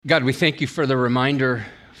God, we thank you for the reminder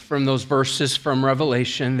from those verses from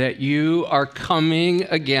Revelation that you are coming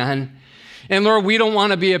again. And Lord, we don't want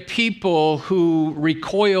to be a people who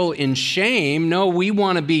recoil in shame. No, we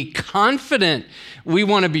want to be confident. We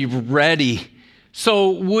want to be ready. So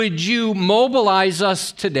would you mobilize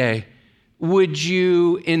us today? Would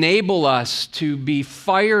you enable us to be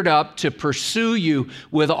fired up to pursue you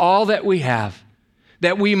with all that we have,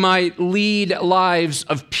 that we might lead lives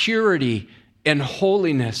of purity and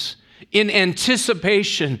holiness in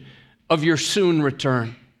anticipation of your soon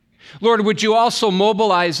return? Lord, would you also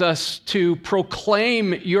mobilize us to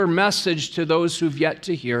proclaim your message to those who've yet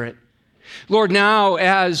to hear it? Lord, now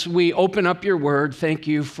as we open up your word, thank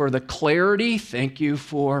you for the clarity. Thank you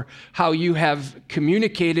for how you have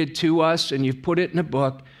communicated to us and you've put it in a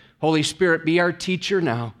book. Holy Spirit, be our teacher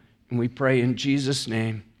now. And we pray in Jesus'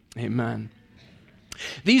 name, amen.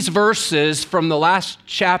 These verses from the last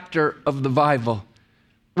chapter of the Bible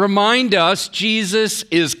remind us Jesus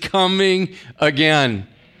is coming again.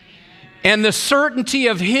 And the certainty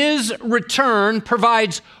of his return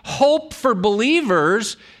provides hope for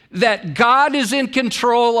believers that God is in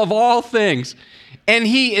control of all things. And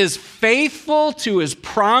he is faithful to his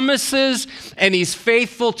promises, and he's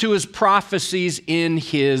faithful to his prophecies in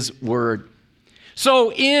his word.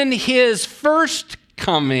 So in his first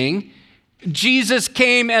coming, Jesus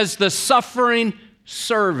came as the suffering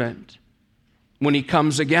servant. When he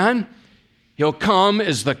comes again, he'll come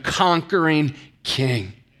as the conquering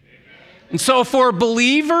king. And so for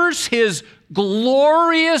believers, his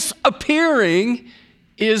glorious appearing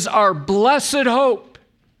is our blessed hope.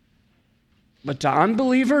 But to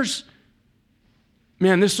unbelievers,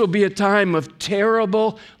 man, this will be a time of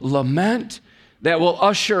terrible lament that will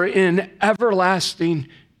usher in everlasting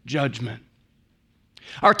judgment.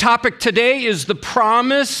 Our topic today is the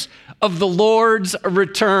promise of the Lord's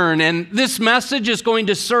return. And this message is going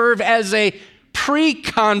to serve as a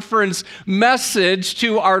pre-conference message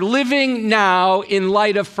to our living now in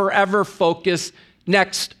light of Forever Focus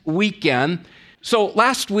next weekend. So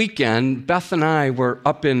last weekend, Beth and I were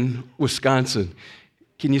up in Wisconsin.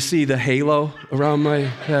 Can you see the halo around my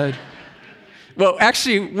head? Well,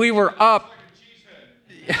 actually, we were up.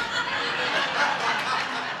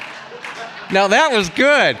 Now that was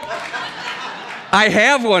good. I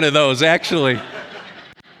have one of those, actually.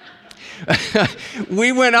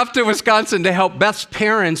 We went up to Wisconsin to help Beth's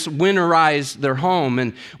parents winterize their home.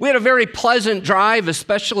 And we had a very pleasant drive,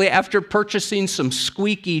 especially after purchasing some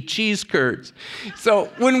squeaky cheese curds.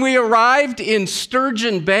 So when we arrived in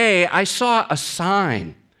Sturgeon Bay, I saw a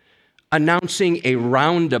sign announcing a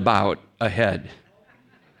roundabout ahead.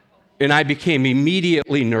 And I became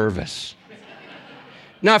immediately nervous.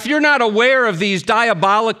 Now, if you're not aware of these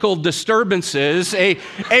diabolical disturbances, a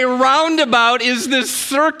roundabout is this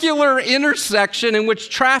circular intersection in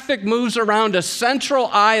which traffic moves around a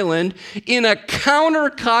central island in a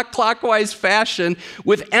counterclockwise fashion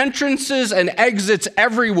with entrances and exits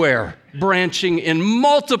everywhere, branching in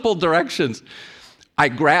multiple directions. I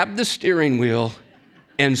grabbed the steering wheel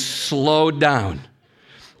and slowed down.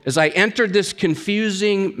 As I entered this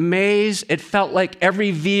confusing maze, it felt like every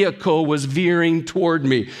vehicle was veering toward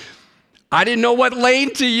me. I didn't know what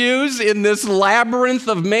lane to use in this labyrinth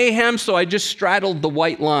of mayhem, so I just straddled the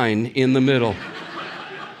white line in the middle.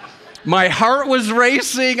 My heart was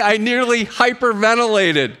racing. I nearly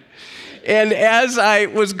hyperventilated. And as I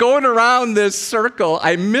was going around this circle,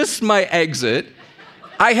 I missed my exit.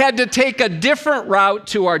 I had to take a different route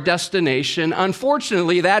to our destination.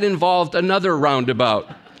 Unfortunately, that involved another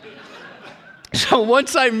roundabout. So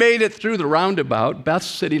once I made it through the roundabout, Beth's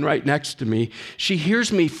sitting right next to me. She hears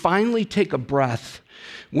me finally take a breath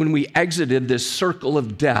when we exited this circle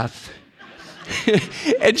of death.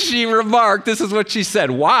 And she remarked, this is what she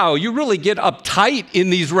said, "Wow, you really get uptight in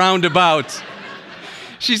these roundabouts."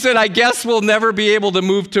 She said, "I guess we'll never be able to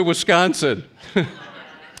move to Wisconsin."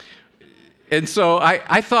 And so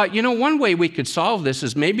I thought, one way we could solve this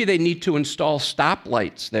is maybe they need to install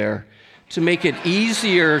stoplights there to make it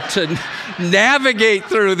easier to navigate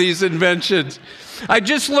through these inventions. I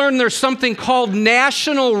just learned there's something called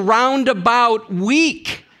National Roundabout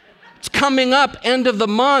Week. It's coming up end of the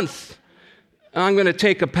month. I'm going to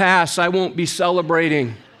take a pass. I won't be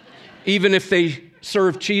celebrating, even if they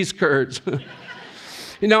serve cheese curds.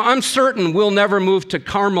 I'm certain we'll never move to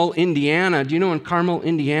Carmel, Indiana. Do you know in Carmel,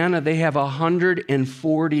 Indiana, they have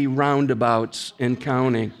 140 roundabouts and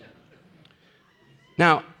counting.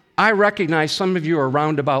 Now, I recognize some of you are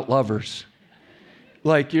roundabout lovers.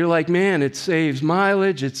 You're like, man, it saves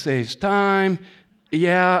mileage, it saves time.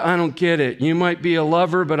 Yeah, I don't get it. You might be a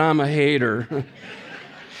lover, but I'm a hater.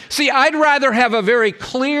 See, I'd rather have a very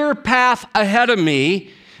clear path ahead of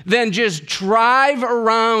me than just drive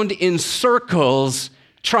around in circles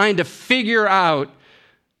trying to figure out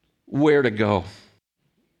where to go.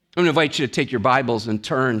 I'm going to invite you to take your Bibles and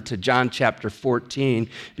turn to John chapter 14,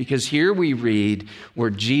 because here we read where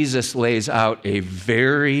Jesus lays out a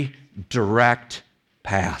very direct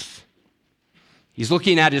path. He's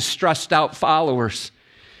looking at his stressed out followers,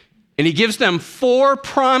 and he gives them 4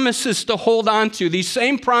 promises to hold on to, these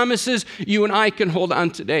same promises you and I can hold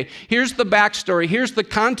on today. Here's the backstory. Here's the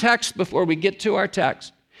context before we get to our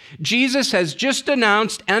text. Jesus has just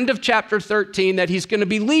announced, end of chapter 13, that he's going to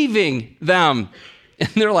be leaving them. And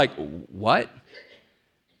they're like, what?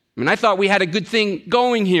 I mean, I thought we had a good thing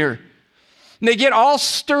going here. And they get all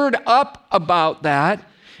stirred up about that.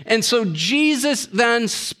 And so Jesus then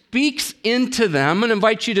speaks into them. I'm going to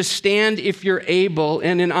invite you to stand if you're able.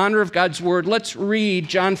 And in honor of God's word, let's read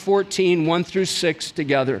John 14, 1 through 6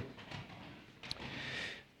 together.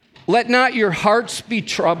 Let not your hearts be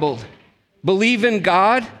troubled. Believe in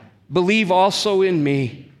God, believe also in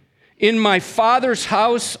me. In my Father's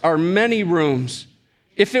house are many rooms.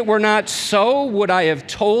 If it were not so, would I have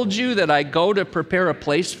told you that I go to prepare a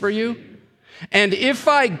place for you? And if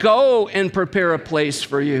I go and prepare a place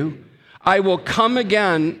for you, I will come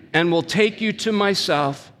again and will take you to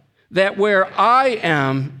myself, that where I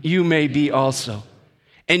am, you may be also.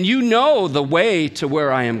 And you know the way to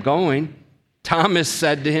where I am going. Thomas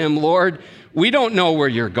said to him, Lord, we don't know where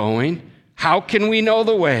you're going. How can we know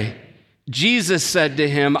the way? Jesus said to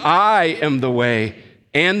him, I am the way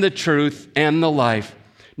and the truth and the life.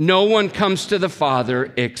 No one comes to the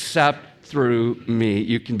Father except through me.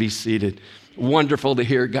 You can be seated. Wonderful to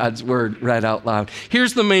hear God's word read out loud.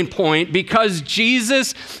 Here's the main point. Because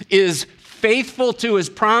Jesus is faithful to his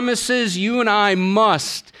promises, you and I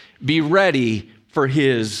must be ready for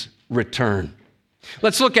his return.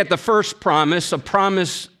 Let's look at the first promise, a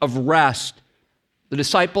promise of rest. The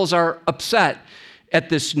disciples are upset at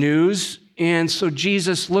this news, and so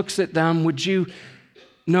Jesus looks at them, would you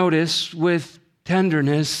notice, with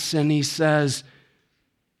tenderness, and he says,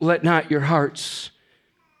 let not your hearts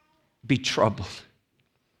be troubled.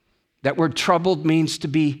 That word troubled means to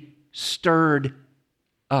be stirred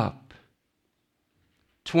up.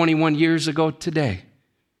 21 years ago today,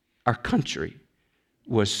 our country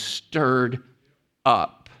was stirred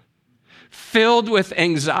up, filled with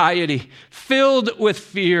anxiety, filled with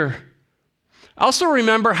fear. I also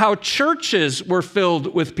remember how churches were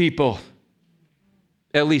filled with people,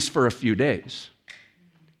 at least for a few days.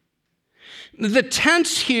 The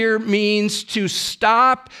tense here means to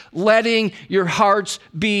stop letting your hearts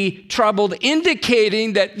be troubled,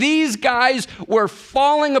 indicating that these guys were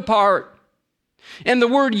falling apart. And the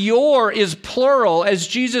word your is plural as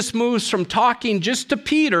Jesus moves from talking just to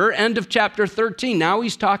Peter, end of chapter 13. Now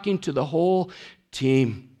he's talking to the whole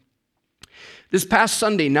team. This past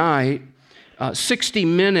Sunday night, 60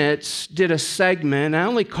 Minutes did a segment. I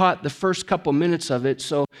only caught the first couple minutes of it,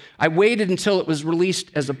 so I waited until it was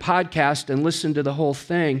released as a podcast and listened to the whole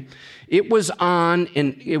thing. It was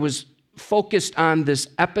focused on this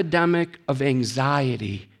epidemic of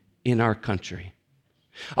anxiety in our country,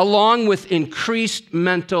 along with increased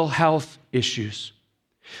mental health issues.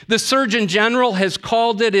 The Surgeon General has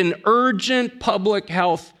called it an urgent public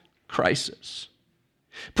health crisis,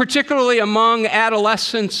 particularly among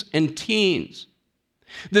adolescents and teens.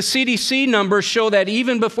 The CDC numbers show that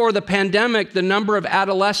even before the pandemic, the number of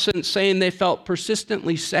adolescents saying they felt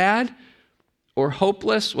persistently sad or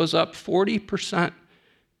hopeless was up 40%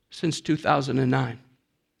 since 2009.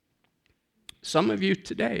 Some of you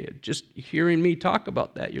today, just hearing me talk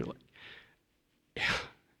about that, you're like, yeah,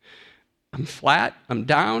 I'm flat, I'm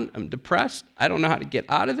down, I'm depressed, I don't know how to get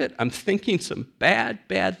out of it, I'm thinking some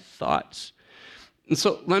bad thoughts. And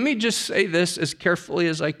so let me just say this as carefully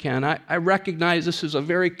as I can. I recognize this is a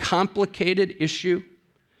very complicated issue.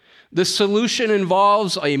 The solution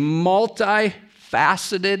involves a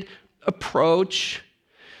multifaceted approach.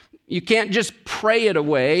 You can't just pray it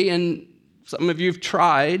away, and some of you have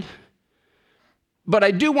tried. But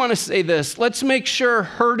I do want to say this. Let's make sure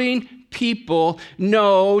hurting people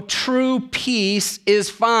know true peace is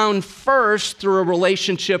found first through a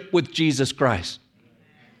relationship with Jesus Christ.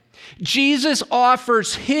 Jesus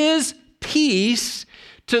offers his peace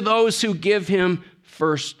to those who give him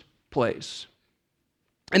first place.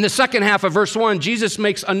 In the second half of verse 1, Jesus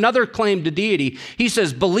makes another claim to deity. He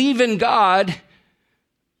says, believe in God,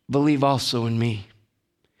 believe also in me.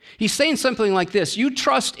 He's saying something like this: you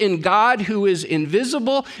trust in God who is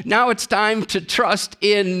invisible. Now it's time to trust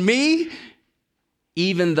in me,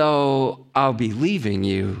 even though I'll be leaving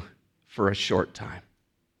you for a short time.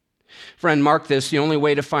 Friend, mark this, the only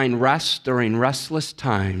way to find rest during restless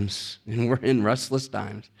times, and we're in restless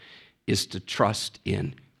times, is to trust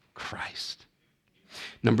in Christ.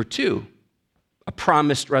 Number 2, a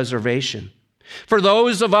promised reservation. For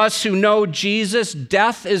those of us who know Jesus,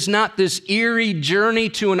 death is not this eerie journey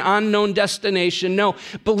to an unknown destination. No,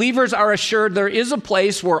 believers are assured there is a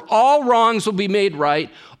place where all wrongs will be made right,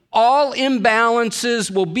 all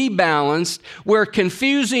imbalances will be balanced, where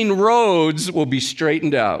confusing roads will be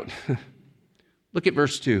straightened out. Look at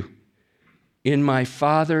verse 2. In my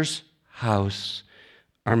Father's house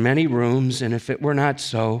are many rooms, and if it were not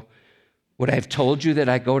so, would I have told you that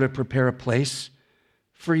I go to prepare a place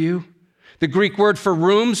for you? The Greek word for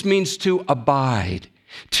rooms means to abide,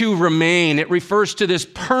 to remain. It refers to this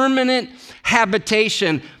permanent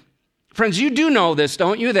habitation. Friends, you do know this,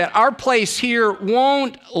 don't you? That our place here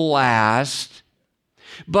won't last.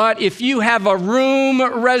 But if you have a room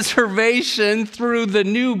reservation through the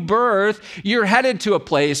new birth, you're headed to a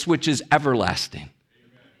place which is everlasting.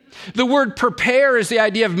 The word prepare is the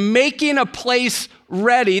idea of making a place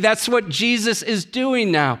ready. That's what Jesus is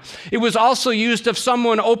doing now. It was also used of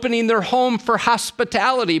someone opening their home for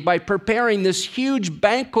hospitality by preparing this huge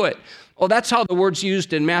banquet. Well, that's how the word's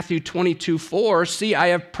used in Matthew 22:4. See, I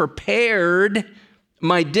have prepared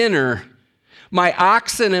my dinner. My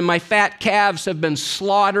oxen and my fat calves have been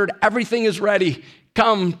slaughtered. Everything is ready.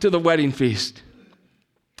 Come to the wedding feast.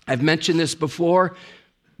 I've mentioned this before,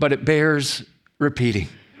 but it bears repeating.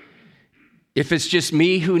 If it's just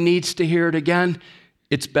me who needs to hear it again,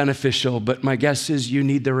 it's beneficial, but my guess is you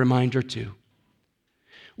need the reminder too.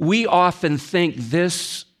 We often think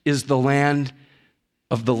this is the land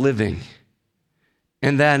of the living.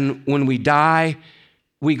 And then when we die,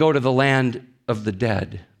 we go to the land of the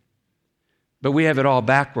dead. But we have it all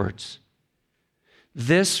backwards.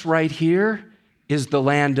 This right here is the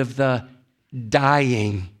land of the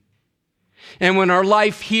dying. And when our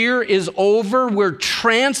life here is over, we're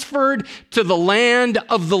transferred to the land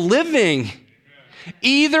of the living,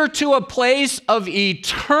 either to a place of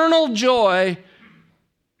eternal joy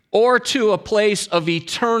or to a place of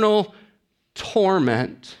eternal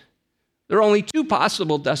torment. There are only 2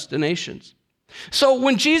 possible destinations. So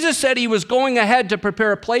when Jesus said he was going ahead to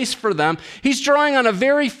prepare a place for them, he's drawing on a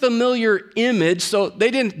very familiar image. So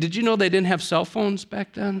did you know they didn't have cell phones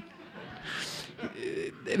back then?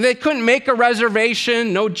 They couldn't make a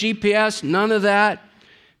reservation, no GPS, none of that.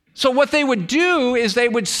 So what they would do is they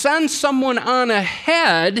would send someone on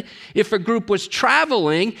ahead, if a group was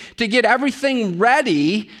traveling, to get everything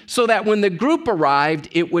ready so that when the group arrived,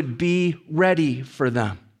 it would be ready for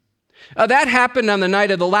them. That happened on the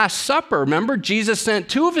night of the Last Supper. Remember, Jesus sent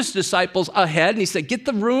 2 of his disciples ahead, and he said, get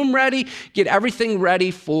the room ready, get everything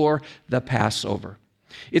ready for the Passover.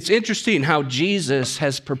 It's interesting how Jesus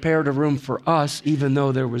has prepared a room for us, even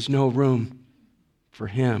though there was no room for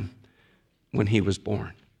him when he was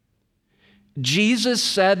born. Jesus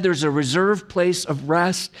said there's a reserved place of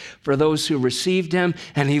rest for those who received him,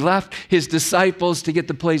 and he left his disciples to get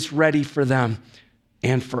the place ready for them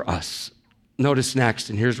and for us. Notice next,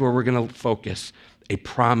 and here's where we're going to focus, a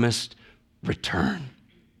promised return.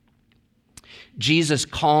 Jesus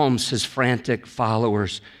calms his frantic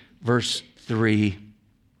followers. Verse 3,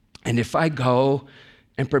 and if I go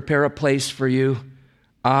and prepare a place for you,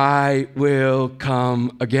 I will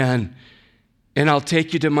come again, and I'll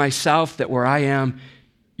take you to myself, that where I am,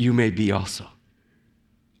 you may be also.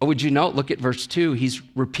 Oh, would you note, look at verse 2. He's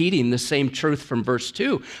repeating the same truth from verse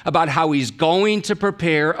 2 about how he's going to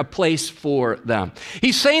prepare a place for them.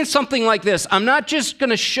 He's saying something like this: I'm not just going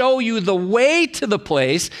to show you the way to the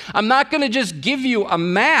place. I'm not going to just give you a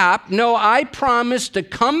map. No, I promise to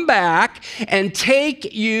come back and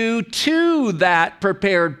take you to that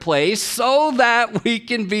prepared place so that we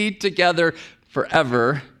can be together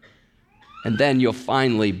forever. And then you'll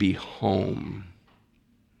finally be home.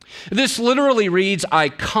 This literally reads, I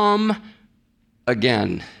come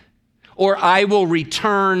again, or I will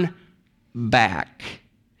return back.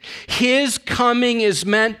 His coming is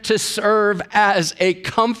meant to serve as a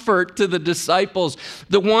comfort to the disciples.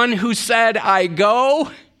 The one who said, I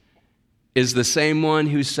go, is the same one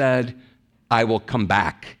who said, I will come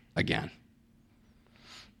back again.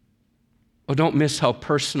 Oh, don't miss how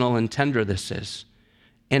personal and tender this is.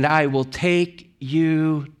 And I will take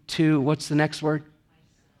you to, what's the next word?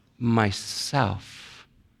 Myself.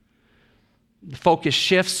 The focus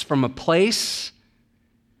shifts from a place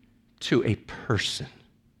to a person.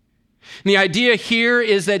 And the idea here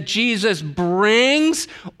is that Jesus brings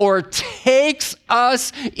or takes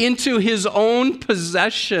us into his own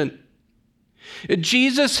possession.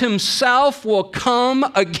 Jesus himself will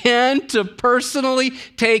come again to personally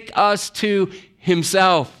take us to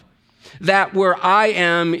himself. that where I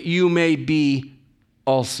am, you may be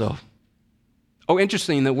also. Oh,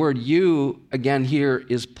 interesting, the word you, again, here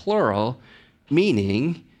is plural,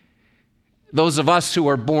 meaning those of us who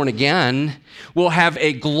are born again will have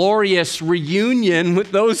a glorious reunion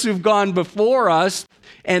with those who've gone before us,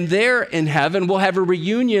 and there in heaven we'll have a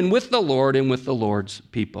reunion with the Lord and with the Lord's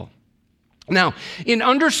people. Now, in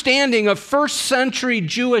understanding of first century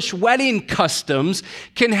Jewish wedding customs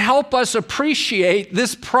can help us appreciate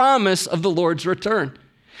this promise of the Lord's return.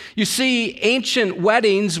 You see, ancient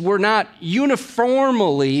weddings were not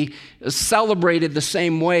uniformly celebrated the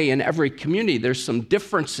same way in every community. There's some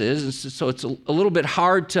differences, and so it's a little bit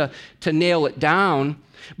hard to nail it down.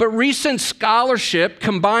 But recent scholarship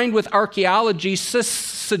combined with archaeology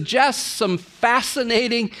suggests some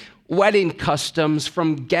fascinating wedding customs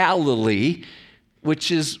from Galilee, which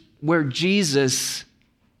is where Jesus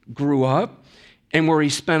grew up and where he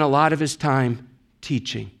spent a lot of his time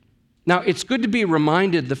teaching. Now, it's good to be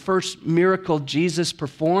reminded the first miracle Jesus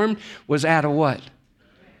performed was at a what?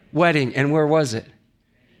 Wedding. And where was it?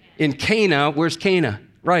 In Cana. Where's Cana?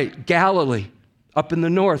 Right, Galilee, up in the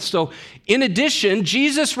north. So, in addition,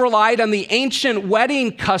 Jesus relied on the ancient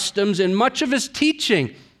wedding customs in much of his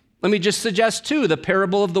teaching. Let me just suggest two: the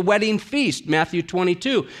parable of the wedding feast, Matthew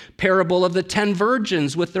 22, parable of the 10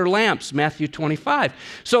 virgins with their lamps, Matthew 25.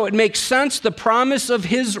 So it makes sense the promise of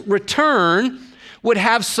his return would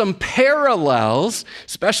have some parallels,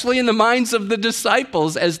 especially in the minds of the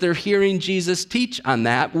disciples as they're hearing Jesus teach on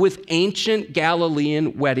that, with ancient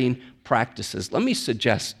Galilean wedding practices. Let me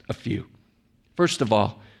suggest a few. First of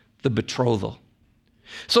all, the betrothal.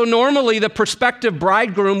 So normally the prospective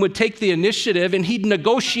bridegroom would take the initiative and he'd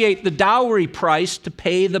negotiate the dowry price to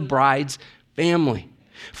pay the bride's family.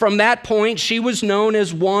 From that point, she was known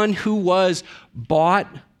as one who was bought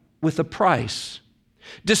with a price,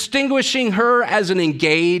 distinguishing her as an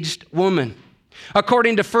engaged woman.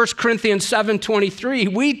 According to 1 Corinthians 7:23,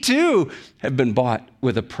 we too have been bought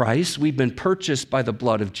with a price. We've been purchased by the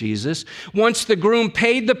blood of Jesus. Once the groom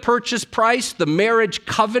paid the purchase price, the marriage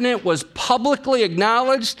covenant was publicly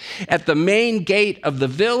acknowledged at the main gate of the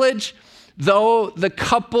village, though the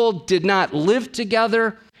couple did not live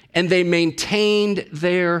together and they maintained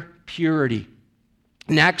their purity.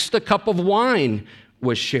 Next, a cup of wine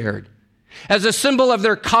was shared. As a symbol of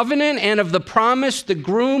their covenant and of the promise, the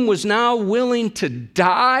groom was now willing to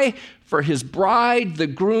die for his bride. The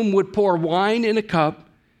groom would pour wine in a cup.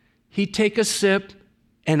 He'd take a sip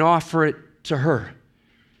and offer it to her.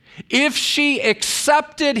 If she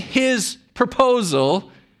accepted his proposal,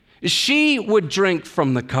 she would drink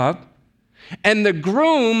from the cup, and the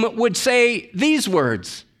groom would say these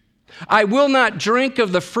words: "I will not drink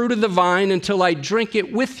of the fruit of the vine until I drink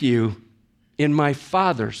it with you in my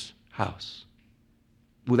Father's house."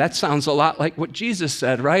 Well, that sounds a lot like what Jesus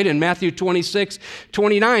said, right? In Matthew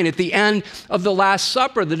 26:29, at the end of the Last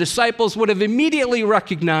Supper, the disciples would have immediately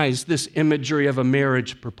recognized this imagery of a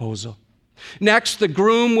marriage proposal. Next, the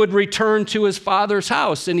groom would return to his father's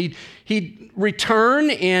house, and he'd return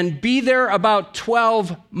and be there about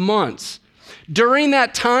 12 months. During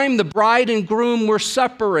that time, the bride and groom were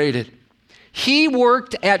separated. He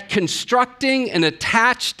worked at constructing an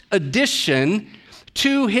attached addition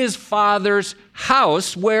to his father's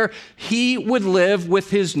house where he would live with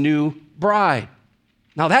his new bride.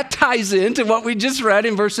 Now that ties into what we just read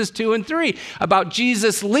in verses 2 and 3 about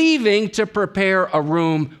Jesus leaving to prepare a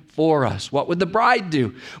room for us. What would the bride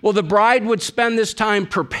do? Well, the bride would spend this time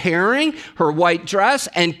preparing her white dress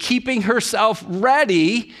and keeping herself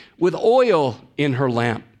ready with oil in her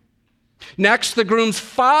lamp. Next, the groom's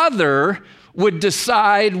father would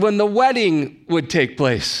decide when the wedding would take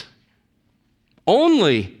place.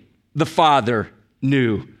 Only the father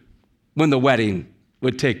knew when the wedding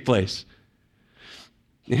would take place.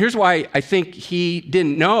 And here's why I think he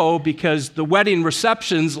didn't know, because the wedding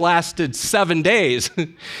receptions lasted 7 days.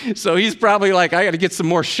 So he's probably like, I got to get some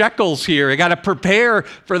more shekels here. I got to prepare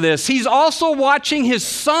for this. He's also watching his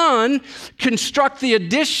son construct the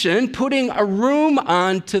addition, putting a room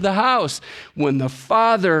onto the house. When the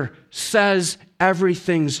father says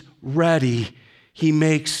everything's ready, he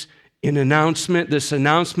makes an announcement. This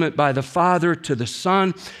announcement by the father to the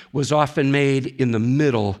son was often made in the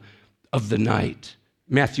middle of the night.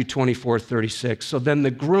 Matthew 24:36. So then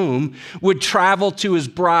the groom would travel to his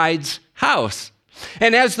bride's house.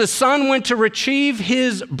 And as the son went to retrieve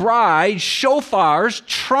his bride, shofars,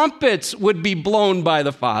 trumpets would be blown by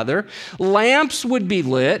the father, lamps would be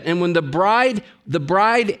lit, and when the bride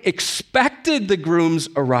expected the groom's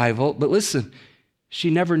arrival, but listen, she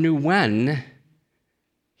never knew when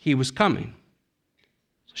he was coming.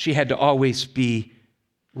 She had to always be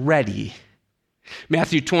ready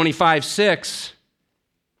Matthew 25:6.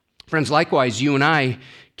 Friends, likewise, you and I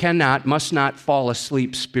must not fall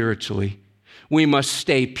asleep spiritually. We must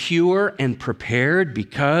stay pure and prepared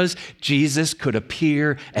because Jesus could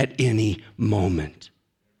appear at any moment.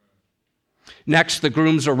 Next, the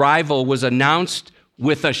groom's arrival was announced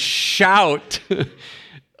with a shout.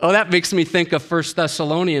 Oh, that makes me think of 1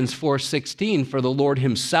 Thessalonians 4:16. For the Lord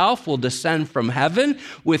himself will descend from heaven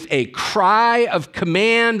with a cry of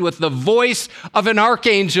command, with the voice of an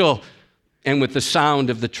archangel, and with the sound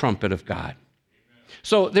of the trumpet of God.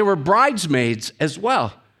 So there were bridesmaids as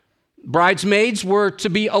well. Bridesmaids were to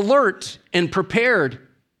be alert and prepared.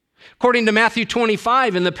 According to Matthew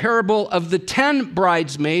 25, in the parable of the 10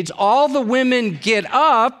 bridesmaids, all the women get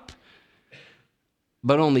up,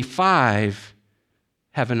 but only 5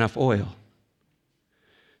 have enough oil.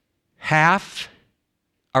 Half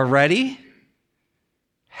are ready,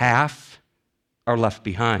 half are left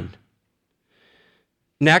behind.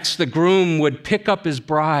 Next, the groom would pick up his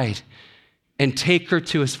bride and take her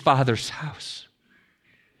to his father's house.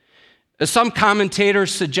 Some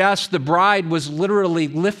commentators suggest the bride was literally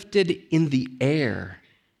lifted in the air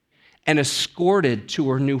and escorted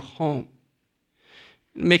to her new home.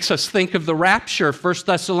 It makes us think of the rapture, 1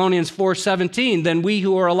 Thessalonians 4:17. Then we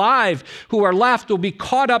who are alive, who are left, will be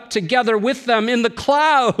caught up together with them in the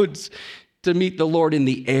clouds to meet the Lord in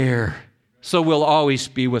the air. So we'll always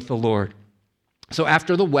be with the Lord. So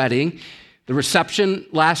after the wedding, the reception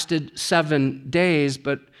lasted 7 days,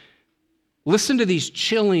 but listen to these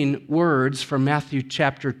chilling words from Matthew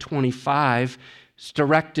chapter 25. It's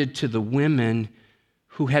directed to the women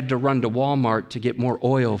who had to run to Walmart to get more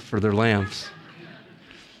oil for their lamps.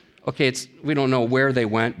 Okay, we don't know where they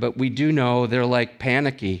went, but we do know they're like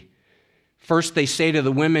panicky. First, they say to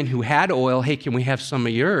the women who had oil, hey, can we have some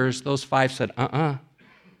of yours? Those 5 said,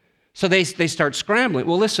 So they start scrambling.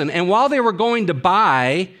 Well, listen, and while they were going to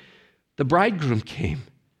buy, the bridegroom came.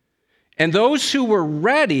 And those who were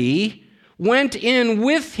ready went in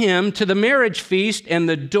with him to the marriage feast, and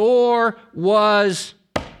the door was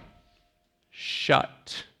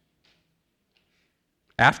shut.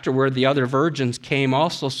 Afterward, the other virgins came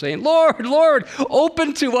also saying, Lord, Lord,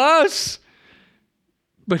 open to us.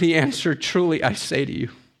 But he answered, truly, I say to you,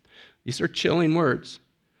 these are chilling words,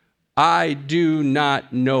 I do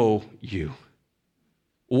not know you.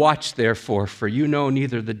 Watch therefore, for you know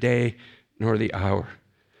neither the day nor the hour.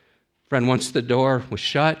 Friend, once the door was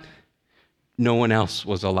shut, no one else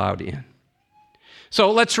was allowed in.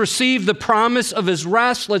 So let's receive the promise of his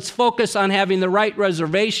rest. Let's focus on having the right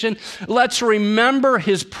reservation. Let's remember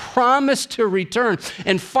his promise to return.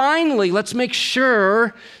 And finally, let's make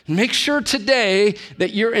sure today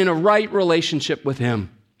that you're in a right relationship with him.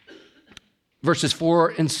 Verses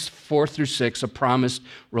 4 through 6, a promised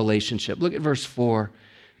relationship. Look at verse 4.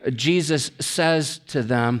 Jesus says to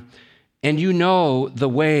them, and you know the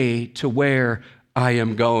way to where I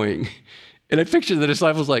am going. And I picture the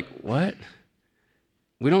disciples like, what?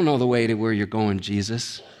 We don't know the way to where you're going,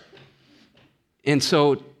 Jesus. And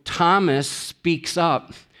so Thomas speaks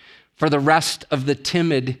up for the rest of the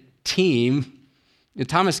timid team. And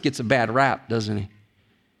Thomas gets a bad rap, doesn't he?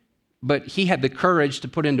 But he had the courage to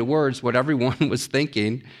put into words what everyone was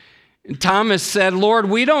thinking. And Thomas said, Lord,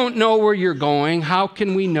 we don't know where you're going. How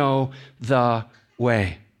can we know the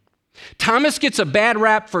way? Thomas gets a bad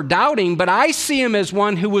rap for doubting, but I see him as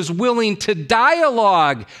one who was willing to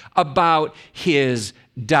dialogue about his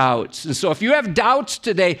doubts. And so if you have doubts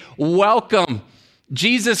today, welcome.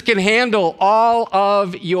 Jesus can handle all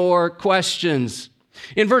of your questions.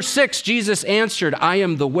 In verse 6, Jesus answered, I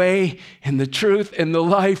am the way and the truth and the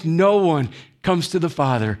life. No one comes to the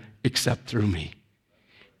Father except through me.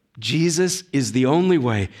 Jesus is the only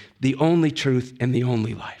way, the only truth, and the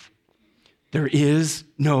only life. There is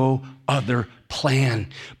no other plan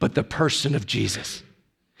but the person of Jesus.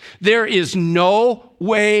 There is no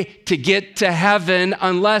way to get to heaven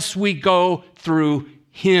unless we go through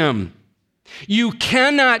him. You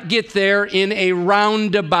cannot get there in a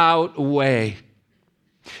roundabout way.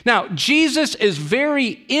 Now, Jesus is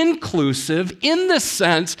very inclusive in the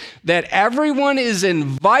sense that everyone is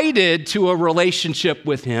invited to a relationship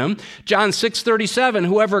with him. John 6:37,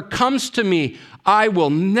 whoever comes to me, I will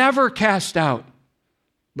never cast out.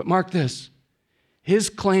 But mark this, his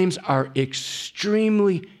claims are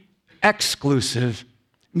extremely exclusive,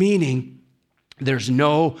 meaning there's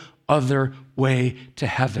no other way to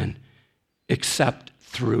heaven except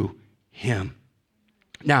through him.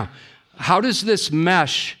 Now, how does this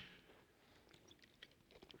mesh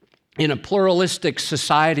in a pluralistic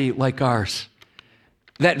society like ours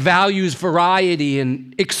that values variety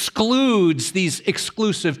and excludes these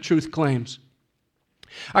exclusive truth claims?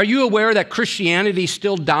 Are you aware that Christianity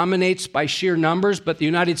still dominates by sheer numbers, but the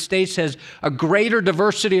United States has a greater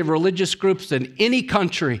diversity of religious groups than any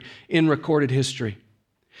country in recorded history?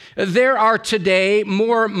 There are today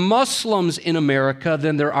more Muslims in America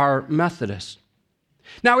than there are Methodists.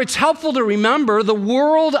 Now, it's helpful to remember the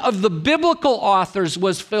world of the biblical authors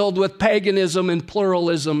was filled with paganism and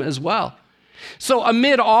pluralism as well. So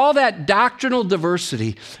amid all that doctrinal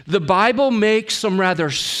diversity, the Bible makes some rather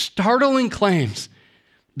startling claims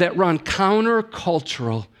that run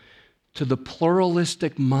countercultural to the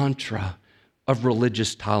pluralistic mantra of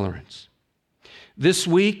religious tolerance. This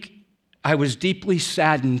week, I was deeply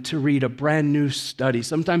saddened to read a brand new study.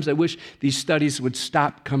 Sometimes I wish these studies would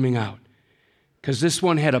stop coming out, because this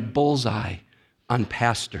one had a bullseye on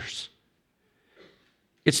pastors.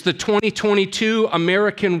 It's the 2022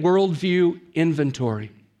 American Worldview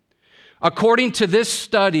Inventory. According to this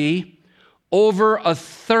study, over a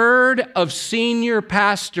third of senior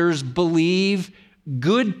pastors believe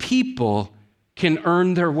good people can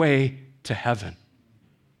earn their way to heaven.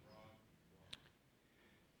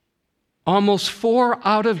 Almost 4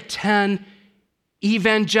 out of 10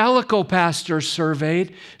 evangelical pastors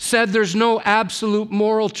surveyed said there's no absolute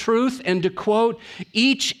moral truth, and to quote,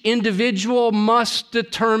 each individual must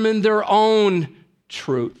determine their own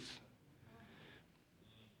truth.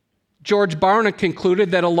 George Barna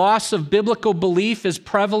concluded that a loss of biblical belief is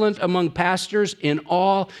prevalent among pastors in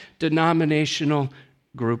all denominational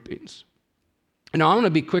groupings. And I want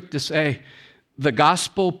to be quick to say, the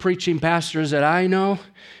gospel preaching pastors that I know,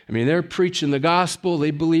 they're preaching the gospel. They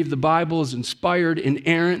believe the Bible is inspired,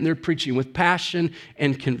 inerrant, and they're preaching with passion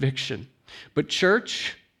and conviction. But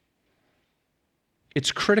church,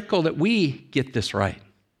 it's critical that we get this right.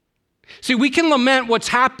 See, we can lament what's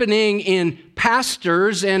happening in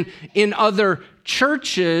pastors and in other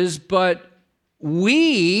churches, but let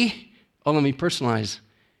me personalize,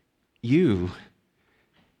 you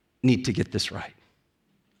need to get this right.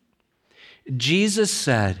 Jesus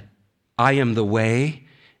said, I am the way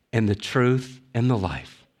and the truth and the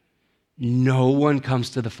life. No one comes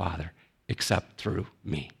to the Father except through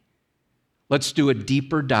me. Let's do a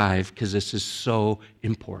deeper dive because this is so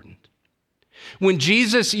important. When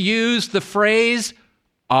Jesus used the phrase,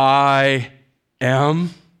 I am,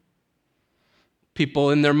 people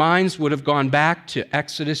in their minds would have gone back to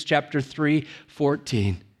Exodus chapter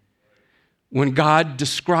 3:14. When God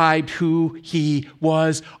described who he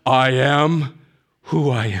was, I am who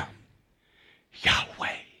I am.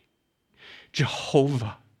 Yahweh,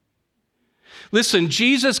 Jehovah. Listen,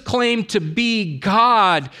 Jesus claimed to be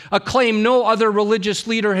God, a claim no other religious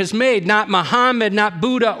leader has made, not Muhammad, not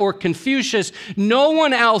Buddha or Confucius. No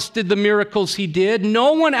one else did the miracles he did.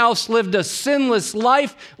 No one else lived a sinless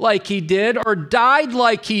life like he did or died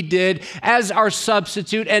like he did as our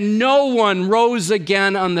substitute, and no one rose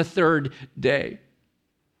again on the third day.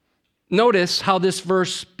 Notice how this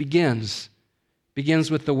verse begins. It begins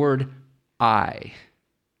with the word I.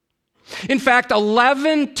 In fact,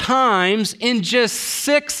 11 times in just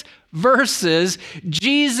 6 verses,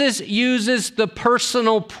 Jesus uses the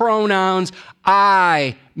personal pronouns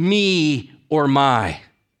I, me, or my.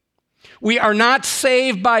 We are not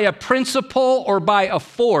saved by a principle or by a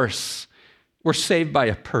force. We're saved by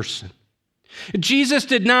a person. Jesus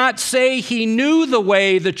did not say he knew the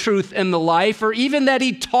way, the truth, and the life, or even that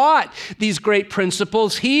he taught these great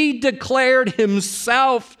principles. He declared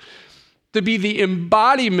himself to be the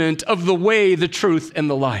embodiment of the way, the truth, and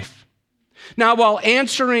the life. Now, while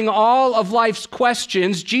answering all of life's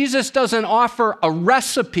questions, Jesus doesn't offer a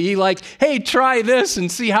recipe like, hey, try this and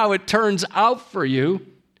see how it turns out for you.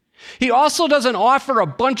 He also doesn't offer a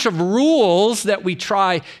bunch of rules that we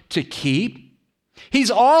try to keep.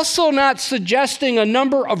 He's also not suggesting a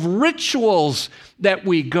number of rituals that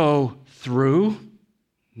we go through.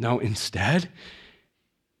 No, instead,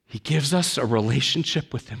 he gives us a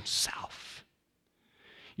relationship with himself.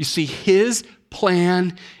 You see, his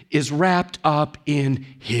plan is wrapped up in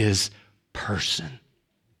his person.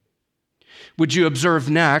 Would you observe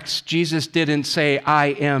next, Jesus didn't say, I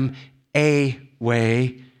am a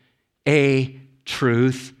way, a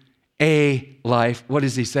truth, a life. What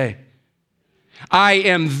does he say? I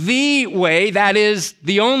am the way, that is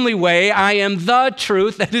the only way. I am the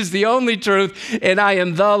truth, that is the only truth. And I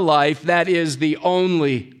am the life, that is the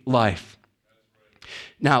only life.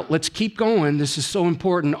 Now, let's keep going. This is so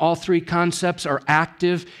important. All 3 concepts are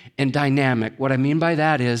active and dynamic. What I mean by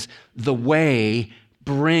that is the way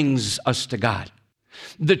brings us to God.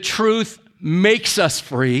 The truth makes us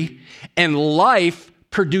free, and life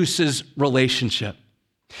produces relationship.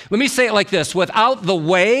 Let me say it like this. Without the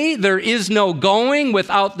way, there is no going.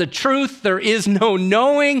 Without the truth, there is no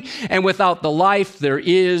knowing. And without the life, there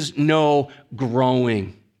is no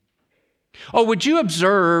growing. Oh, would you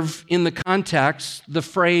observe in the context the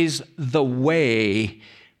phrase, the way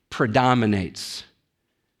predominates?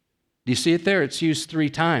 Do you see it there? It's used 3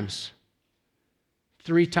 times.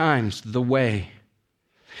 3 times, the way.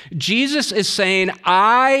 Jesus is saying,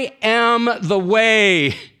 I am the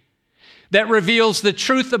way that reveals the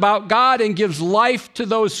truth about God and gives life to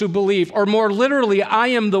those who believe. Or more literally, I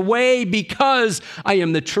am the way because I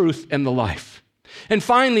am the truth and the life. And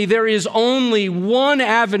finally, there is only one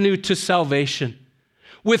avenue to salvation.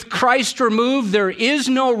 With Christ removed, there is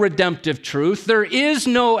no redemptive truth, there is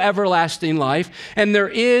no everlasting life, and there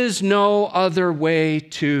is no other way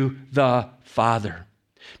to the Father.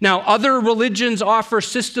 Now, other religions offer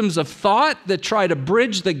systems of thought that try to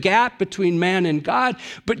bridge the gap between man and God,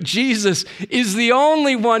 but Jesus is the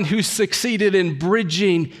only one who succeeded in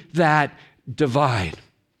bridging that divide.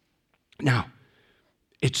 Now,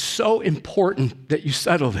 it's so important that you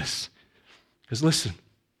settle this, because listen,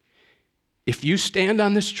 if you stand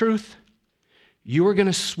on this truth, you are going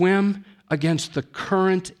to swim against the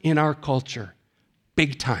current in our culture,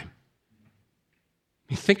 big time.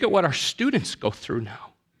 I mean, think of what our students go through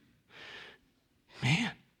now.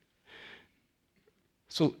 Man.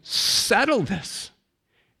 So settle this.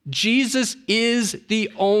 Jesus is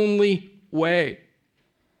the only way.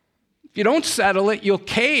 If you don't settle it, you'll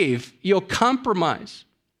cave, you'll compromise.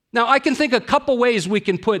 Now, I can think a couple ways we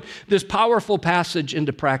can put this powerful passage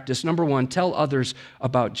into practice. Number one, tell others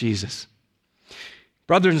about Jesus.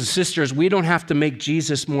 Brothers and sisters, we don't have to make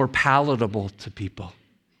Jesus more palatable to people.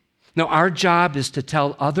 No, our job is to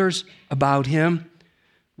tell others about him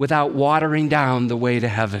without watering down the way to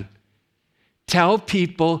heaven. Tell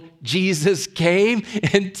people Jesus came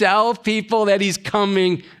and tell people that he's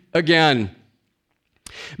coming again.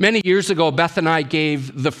 Many years ago, Beth and I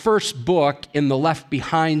gave the first book in the Left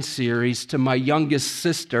Behind series to my youngest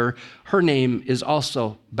sister. Her name is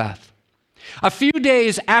also Beth. A few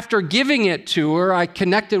days after giving it to her, I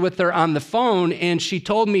connected with her on the phone, and she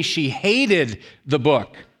told me she hated the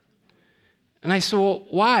book. And I said, well,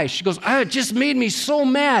 why? She goes, it just made me so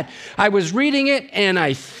mad. I was reading it, and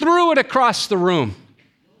I threw it across the room.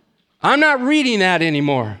 I'm not reading that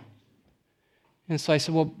anymore. And so I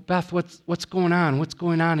said, well, Beth, what's going on? What's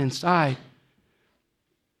going on inside?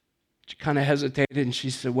 She kind of hesitated, and she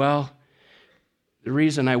said, well, the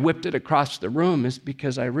reason I whipped it across the room is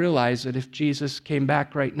because I realized that if Jesus came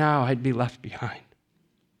back right now, I'd be left behind.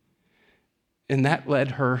 And that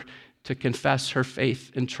led her to confess her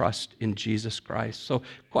faith and trust in Jesus Christ. So,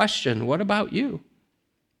 question, what about you?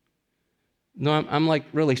 No, I'm like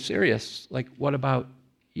really serious. Like, what about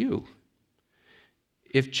you?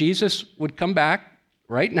 If Jesus would come back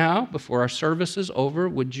right now before our service is over,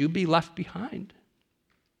 would you be left behind?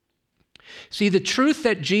 See, the truth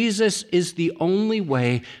that Jesus is the only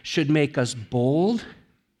way should make us bold,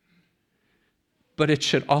 but it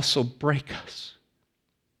should also break us.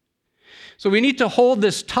 So we need to hold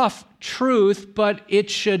this tough truth, but it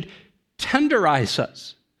should tenderize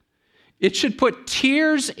us. It should put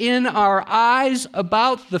tears in our eyes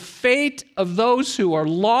about the fate of those who are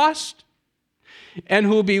lost and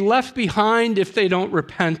who will be left behind if they don't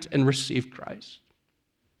repent and receive Christ.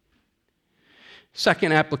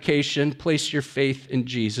 Second application, place your faith in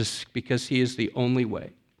Jesus because he is the only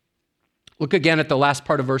way. Look again at the last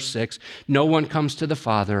part of verse 6. No one comes to the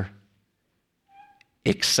Father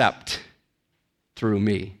except through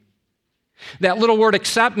me. That little word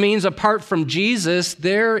except means apart from Jesus,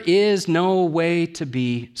 there is no way to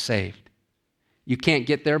be saved. You can't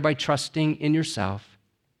get there by trusting in yourself.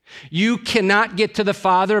 You cannot get to the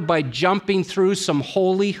Father by jumping through some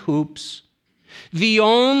holy hoops. The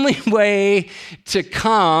only way to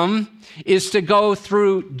come is to go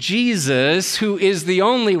through Jesus, who is the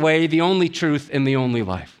only way, the only truth, and the only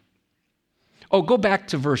life. Oh, go back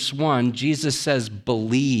to verse 1. Jesus says,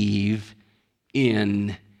 believe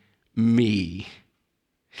in me.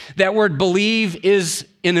 That word believe is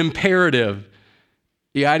an imperative.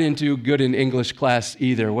 Yeah, I didn't do good in English class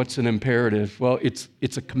either. What's an imperative? Well, it's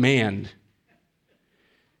a command.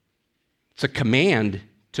 It's a command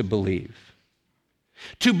to believe.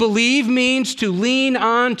 To believe means to lean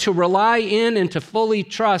on, to rely in, and to fully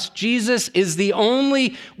trust. Jesus is the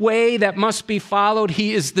only way that must be followed.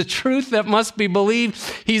 He is the truth that must be believed.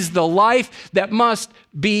 He's the life that must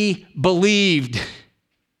be believed.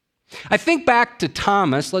 I think back to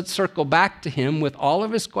Thomas. Let's circle back to him with all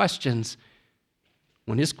of his questions.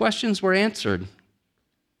 When his questions were answered,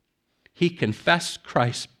 he confessed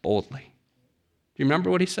Christ boldly. Do you remember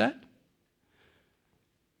what he said?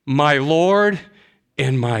 my Lord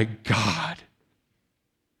and my God.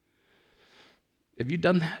 Have you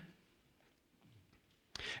done that?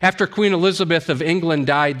 After Queen Elizabeth of England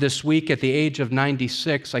died this week at the age of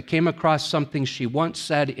 96, I came across something she once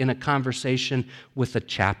said in a conversation with a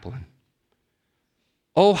chaplain.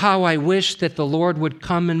 "Oh, how I wish that the Lord would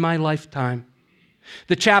come in my lifetime."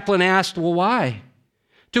 The chaplain asked, "Well, why?"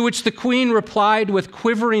 To which the Queen replied with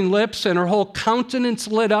quivering lips and her whole countenance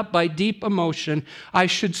lit up by deep emotion, "I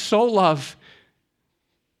should so love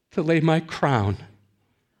to lay my crown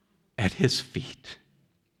at his feet."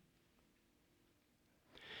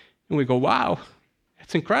 And we go, wow,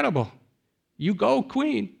 that's incredible. You go,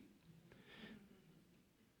 Queen.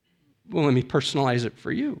 Well, let me personalize it for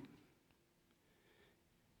you.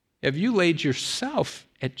 Have you laid yourself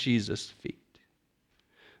at Jesus' feet?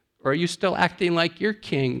 Or are you still acting like you're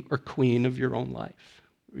king or queen of your own life?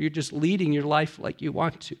 Or you're just leading your life like you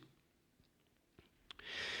want to?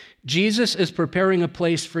 Jesus is preparing a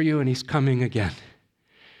place for you, and he's coming again.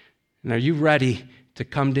 And are you ready to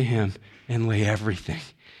come to him and lay everything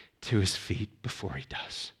to his feet before he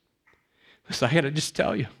does? Listen, I got to just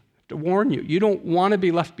tell you, to warn you, you don't want to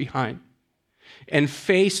be left behind and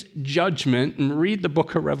face judgment and read the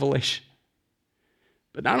book of Revelation.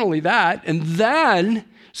 But not only that, and then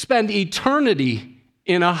spend eternity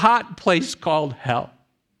in a hot place called hell.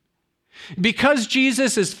 Because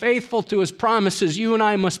Jesus is faithful to his promises, you and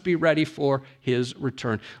I must be ready for his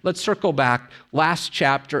return. Let's circle back, last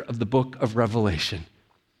chapter of the book of Revelation.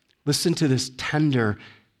 Listen to this tender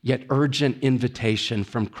yet urgent invitation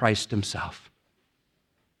from Christ himself.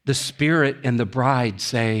 The Spirit and the bride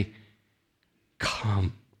say,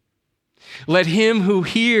 "Come." Let him who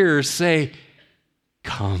hears say,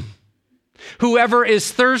 "Come." Whoever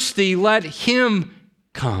is thirsty, let him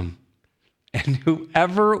come. And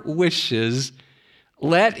whoever wishes,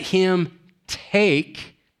 let him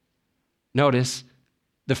take, notice,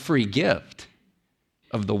 the free gift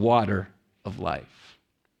of the water of life.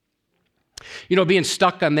 You know, being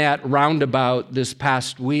stuck on that roundabout this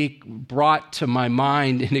past week brought to my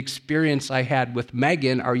mind an experience I had with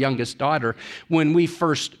Megan, our youngest daughter, when we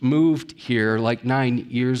first moved here like 9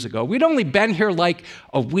 years ago. We'd only been here like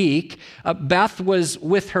a week. Beth was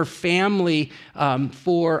with her family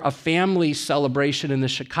for a family celebration in the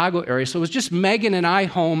Chicago area. So it was just Megan and I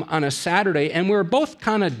home on a Saturday, and we were both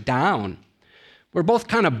kind of down. We were both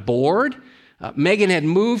kind of bored. Megan had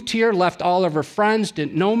moved here, left all of her friends,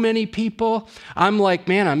 didn't know many people. I'm like,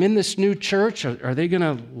 man, I'm in this new church. Are they going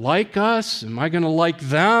to like us? Am I going to like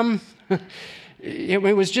them? It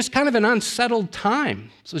was just kind of an unsettled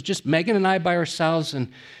time. So it was just Megan and I by ourselves.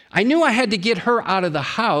 And I knew I had to get her out of the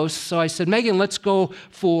house. So I said, Megan, let's go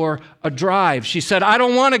for a drive. She said, I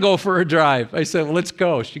don't want to go for a drive. I said, well, let's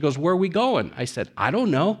go. She goes, where are we going? I said, I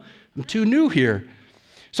don't know. I'm too new here.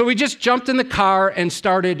 So we just jumped in the car and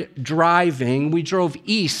started driving. We drove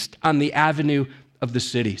east on the Avenue of the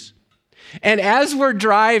Cities. And as we're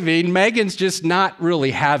driving, Megan's just not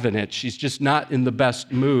really having it. She's just not in the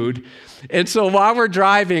best mood. And so while we're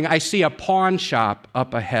driving, I see a pawn shop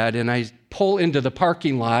up ahead, and I pull into the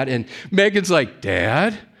parking lot, and Megan's like,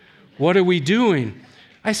 Dad, what are we doing?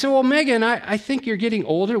 I said, well, Megan, I think you're getting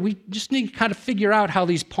older. We just need to kind of figure out how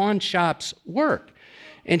these pawn shops work.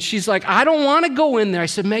 And she's like, I don't want to go in there. I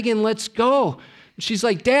said, Megan, let's go. She's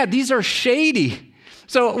like, Dad, these are shady.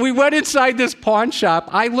 So we went inside this pawn shop.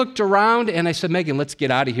 I looked around and I said, Megan, let's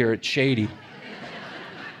get out of here. It's shady.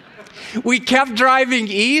 We kept driving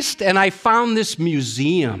east and I found this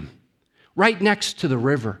museum right next to the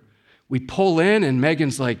river. We pull in and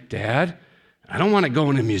Megan's like, Dad, I don't want to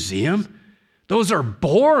go in a museum. Those are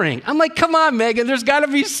boring. I'm like, come on, Megan, there's got to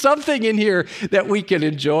be something in here that we can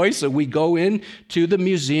enjoy. So we go in to the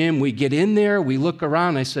museum. We get in there. We look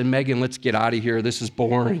around. I said, Megan, let's get out of here. This is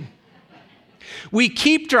boring. We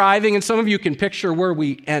keep driving, and some of you can picture where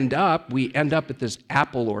we end up. We end up at this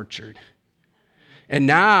apple orchard. And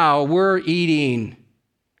now we're eating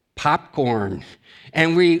popcorn,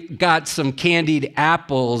 and we got some candied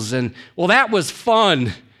apples. And, well, that was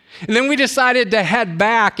fun. And then we decided to head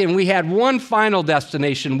back, and we had one final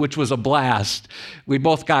destination, which was a blast. We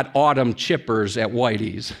both got autumn chippers at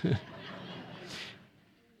Whitey's.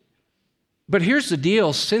 But here's the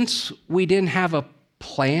deal. Since we didn't have a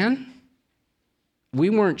plan, we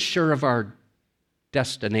weren't sure of our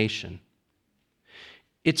destination.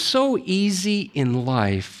 It's so easy in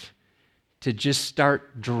life to just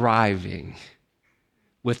start driving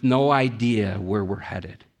with no idea where we're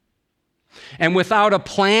headed. And without a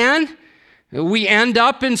plan, we end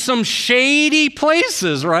up in some shady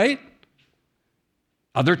places, right?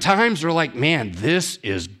 Other times we're like, man, this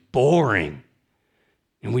is boring.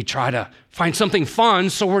 And we try to find something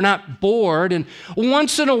fun so we're not bored. And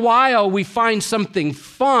once in a while, we find something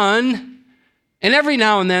fun, and every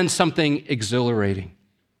now and then, something exhilarating.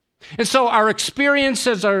 And so our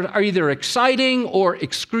experiences are either exciting or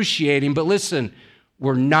excruciating, but listen,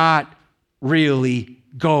 we're not really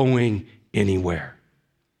going anywhere.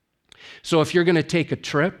 So if you're going to take a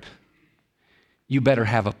trip, you better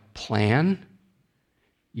have a plan,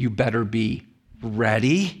 you better be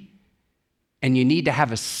ready, and you need to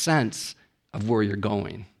have a sense of where you're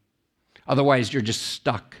going. Otherwise, you're just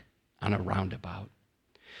stuck on a roundabout.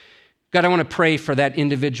 God, I want to pray for that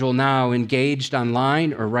individual now engaged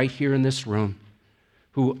online or right here in this room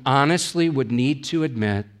who honestly would need to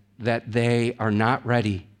admit that they are not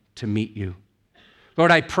ready to meet you.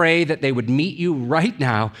 Lord, I pray that they would meet you right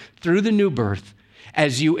now through the new birth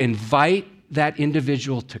as you invite that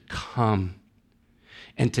individual to come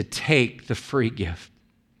and to take the free gift.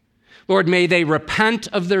 Lord, may they repent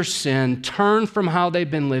of their sin, turn from how they've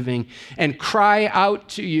been living, and cry out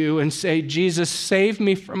to you and say, Jesus, save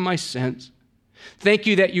me from my sins. Thank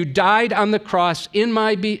you that you died on the cross in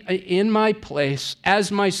my place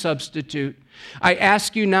as my substitute. I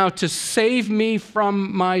ask you now to save me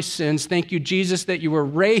from my sins. Thank you, Jesus, that you were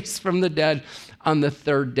raised from the dead on the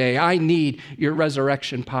third day. I need your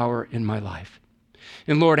resurrection power in my life.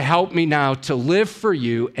 And Lord, help me now to live for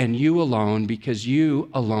you and you alone, because you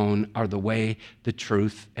alone are the way, the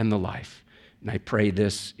truth, and the life. And I pray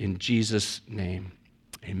this in Jesus' name.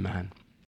 Amen.